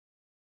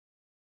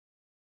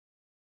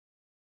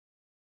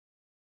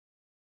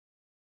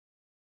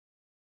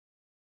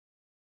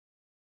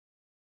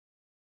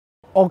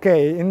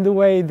Okay, in the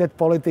way that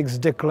politics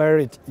declare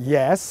it,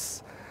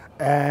 yes,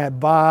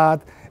 but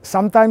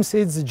sometimes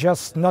it's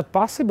just not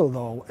possible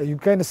though. You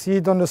can see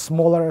it on a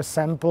smaller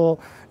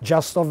sample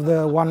just of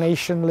the one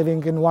nation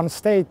living in one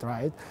state,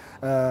 right?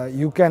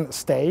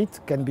 State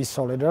can be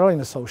solidar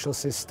in a social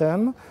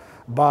system,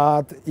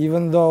 but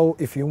even though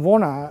if you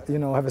wanna,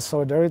 have a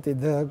solidarity,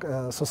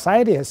 the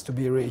society has to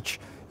be rich.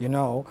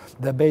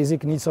 The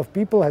basic needs of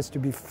people has to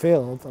be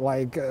filled,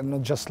 like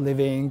not just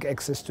living,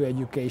 access to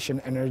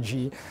education,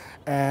 energy.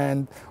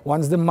 And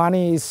once the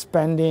money is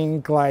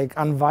spending like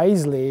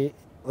unwisely,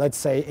 let's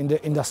say in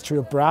the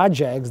industrial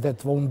projects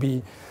that won't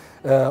be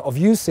of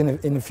use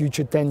in the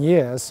future 10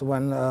 years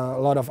when a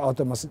lot of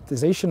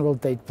automatization will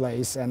take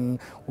place, and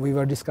we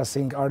were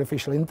discussing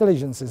artificial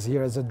intelligences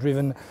here as a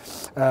driven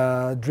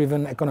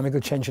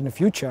economical change in the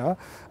future.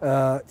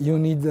 You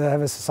need to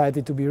have a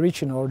society to be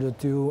rich in order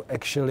to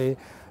actually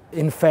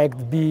in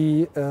fact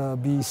be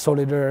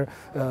solidar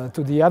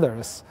to the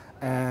others,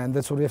 and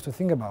that's what we have to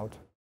think about.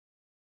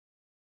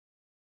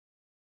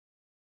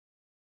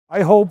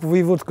 I hope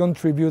we would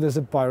contribute as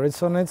a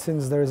pirates on it,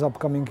 since there is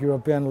upcoming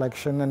European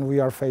election and we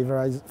are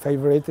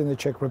favorite in the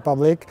Czech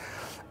Republic.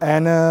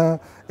 And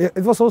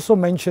it was also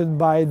mentioned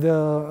by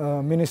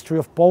the Ministry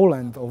of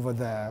Poland over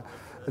there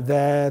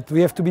that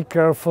we have to be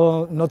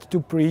careful not to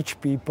preach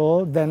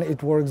people, then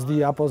it works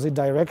the opposite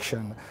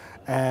direction.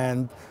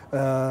 And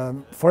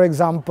for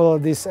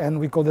example, and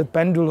we call it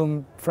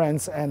pendulum,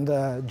 France and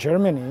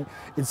Germany,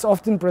 it's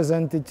often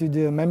presented to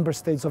the member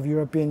states of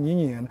European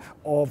Union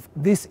of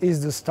this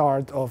is the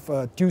start of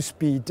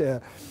two-speed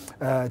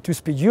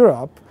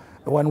Europe,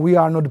 when we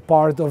are not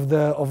part of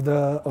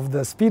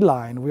the speed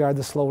line, we are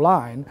the slow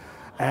line.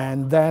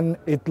 And then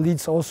it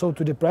leads also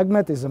to the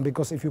pragmatism,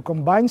 because if you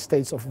combine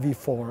states of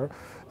V4,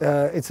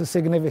 it's a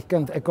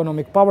significant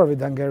economic power with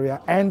Hungary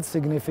and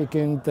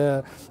significant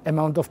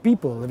amount of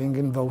people living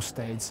in those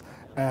states.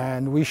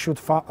 And we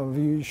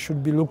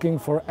should be looking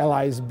for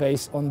allies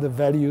based on the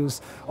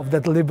values of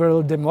that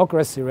liberal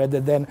democracy,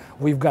 rather than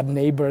we've got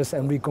neighbors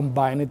and we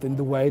combine it in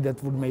the way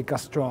that would make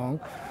us strong.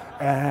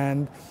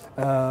 And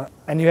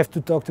you have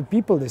to talk to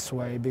people this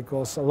way,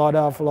 because a lot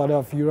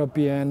of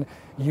European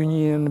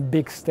Union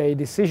big state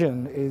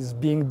decision is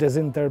being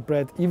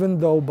disinterpreted, even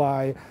though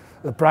by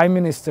the prime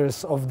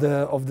ministers of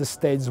the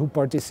states who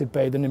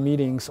participate in the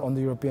meetings on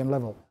the European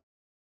level.